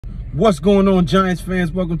What's going on, Giants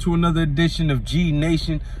fans? Welcome to another edition of G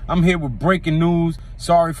Nation. I'm here with breaking news.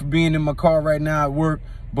 Sorry for being in my car right now at work,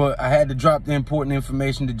 but I had to drop the important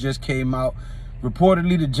information that just came out.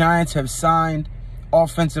 Reportedly, the Giants have signed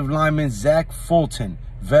offensive lineman Zach Fulton,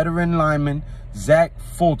 veteran lineman Zach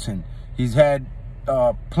Fulton. He's had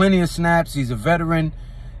plenty of snaps. He's a veteran,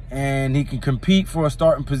 and he can compete for a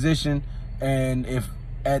starting position, and if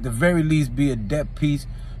at the very least be a depth piece.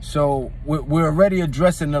 So we're already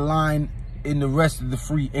addressing the line in the rest of the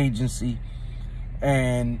free agency,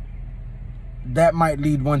 and that might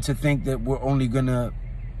lead one to think that we're only going to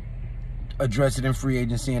address it in free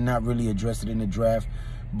agency and not really address it in the draft.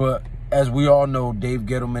 But as we all know, Dave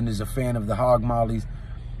Gettleman is a fan of the Hog Mollies,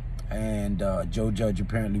 and Joe Judge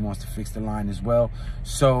apparently wants to fix the line as well.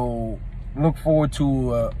 So look forward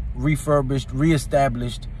to a refurbished,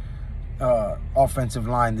 reestablished offensive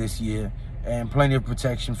line this year, and plenty of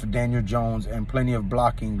protection for Daniel Jones, and plenty of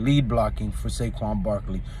blocking, lead blocking for Saquon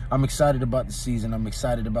Barkley. I'm excited about the season. I'm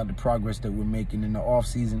excited about the progress that we're making in the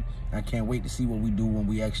offseason. I can't wait to see what we do when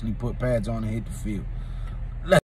we actually put pads on and hit the field.